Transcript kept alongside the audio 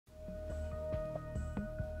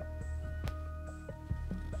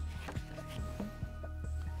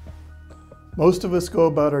Most of us go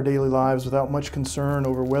about our daily lives without much concern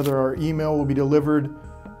over whether our email will be delivered,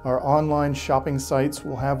 our online shopping sites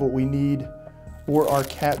will have what we need, or our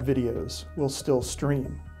cat videos will still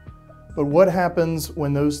stream. But what happens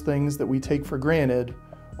when those things that we take for granted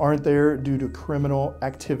aren't there due to criminal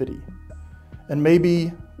activity? And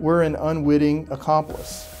maybe we're an unwitting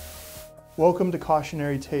accomplice. Welcome to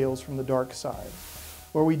Cautionary Tales from the Dark Side,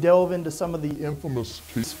 where we delve into some of the infamous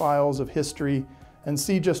case files of history and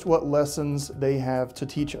see just what lessons they have to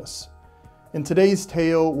teach us. In today's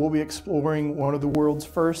tale, we'll be exploring one of the world's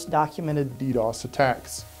first documented DDoS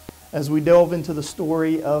attacks as we delve into the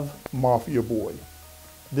story of Mafia Boy.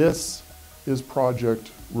 This is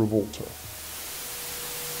Project Rivolta.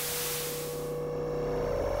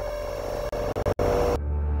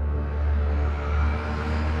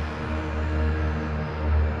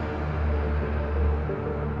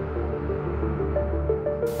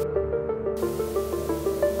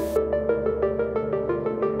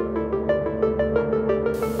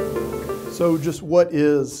 So just what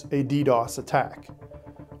is a DDoS attack?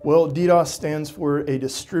 Well, DDoS stands for a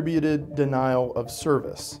distributed denial of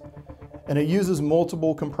service, and it uses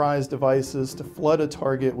multiple comprised devices to flood a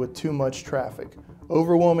target with too much traffic,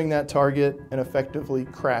 overwhelming that target and effectively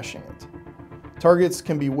crashing it. Targets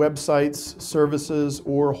can be websites, services,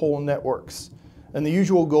 or whole networks, and the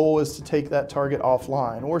usual goal is to take that target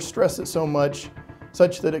offline or stress it so much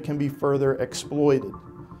such that it can be further exploited.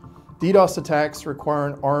 DDoS attacks require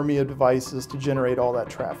an army of devices to generate all that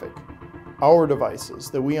traffic. Our devices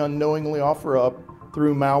that we unknowingly offer up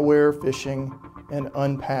through malware, phishing, and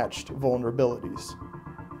unpatched vulnerabilities.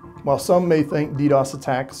 While some may think DDoS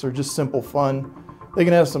attacks are just simple fun, they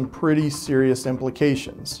can have some pretty serious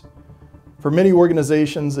implications. For many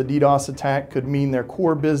organizations, a DDoS attack could mean their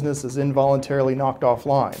core business is involuntarily knocked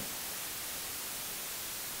offline,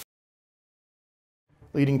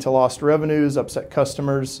 leading to lost revenues, upset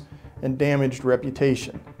customers, and damaged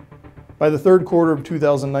reputation. By the third quarter of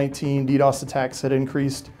 2019, DDoS attacks had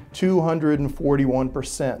increased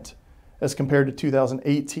 241% as compared to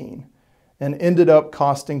 2018 and ended up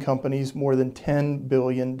costing companies more than $10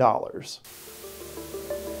 billion.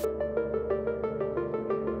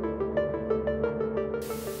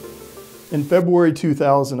 In February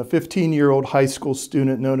 2000, a 15-year-old high school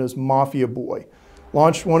student known as Mafia Boy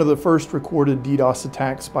launched one of the first recorded DDoS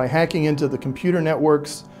attacks by hacking into the computer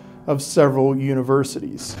networks of several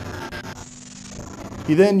universities.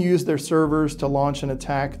 He then used their servers to launch an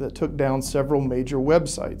attack that took down several major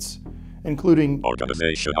websites, including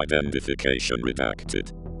Organization Identification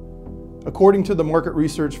Redacted. According to the market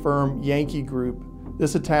research firm Yankee Group,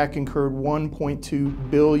 this attack incurred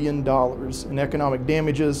 $1.2 billion in economic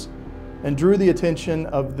damages and drew the attention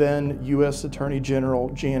of then U.S. Attorney General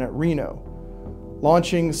Janet Reno,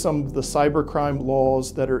 launching some of the cybercrime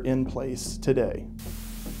laws that are in place today.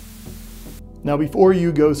 Now, before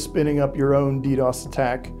you go spinning up your own DDoS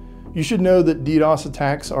attack, you should know that DDoS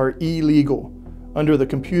attacks are illegal under the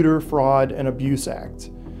Computer Fraud and Abuse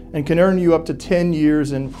Act and can earn you up to 10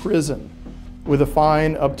 years in prison with a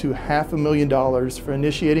fine up to $500,000 for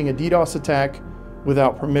initiating a DDoS attack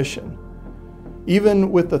without permission.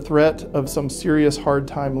 Even with the threat of some serious hard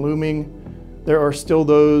time looming, there are still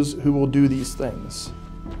those who will do these things.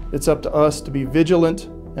 It's up to us to be vigilant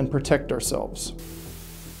and protect ourselves.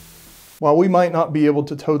 While we might not be able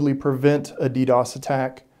to totally prevent a DDoS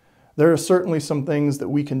attack, there are certainly some things that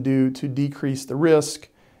we can do to decrease the risk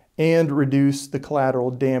and reduce the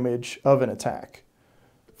collateral damage of an attack.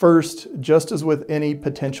 First, just as with any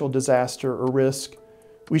potential disaster or risk,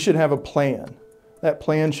 we should have a plan. That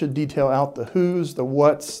plan should detail out the who's, the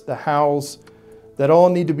what's, the how's, that all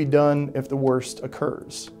need to be done if the worst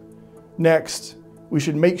occurs. Next, we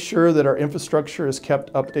should make sure that our infrastructure is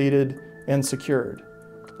kept updated and secured.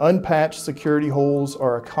 Unpatched security holes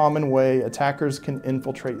are a common way attackers can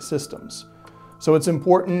infiltrate systems. So it's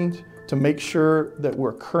important to make sure that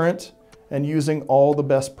we're current and using all the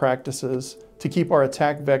best practices to keep our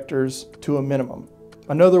attack vectors to a minimum.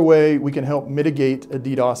 Another way we can help mitigate a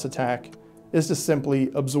DDoS attack is to simply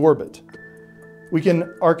absorb it. We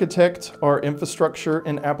can architect our infrastructure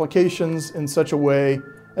and applications in such a way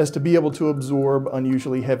as to be able to absorb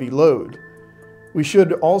unusually heavy load. We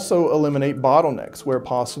should also eliminate bottlenecks where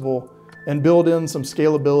possible and build in some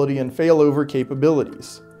scalability and failover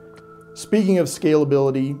capabilities. Speaking of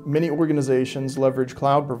scalability, many organizations leverage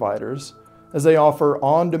cloud providers as they offer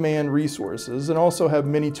on-demand resources and also have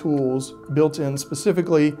many tools built in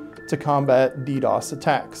specifically to combat DDoS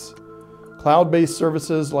attacks. Cloud-based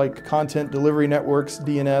services like content delivery networks,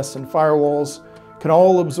 DNS, and firewalls can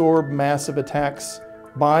all absorb massive attacks,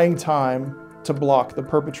 buying time to block the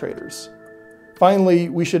perpetrators. Finally,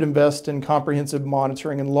 we should invest in comprehensive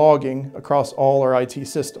monitoring and logging across all our IT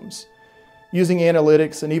systems. Using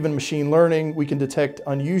analytics and even machine learning, we can detect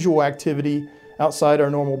unusual activity outside our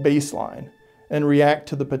normal baseline and react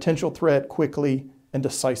to the potential threat quickly and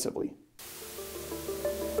decisively.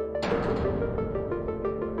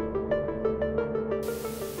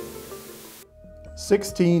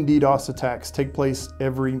 16 DDoS attacks take place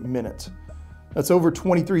every minute. That's over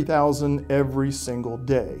 23,000 every single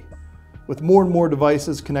day. With more and more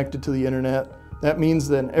devices connected to the internet, that means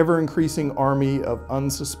that an ever-increasing army of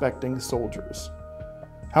unsuspecting soldiers.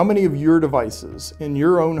 How many of your devices in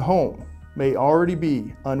your own home may already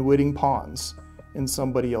be unwitting pawns in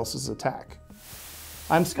somebody else's attack?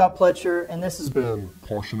 I'm Scott Pletcher, and this has been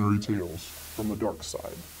Cautionary Tales from the Dark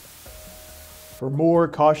Side. For more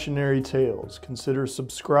cautionary tales, consider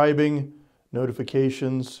subscribing,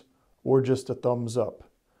 notifications, or just a thumbs up.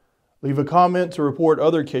 Leave a comment to report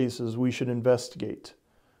other cases we should investigate.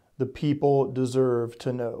 The people deserve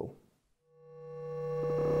to know.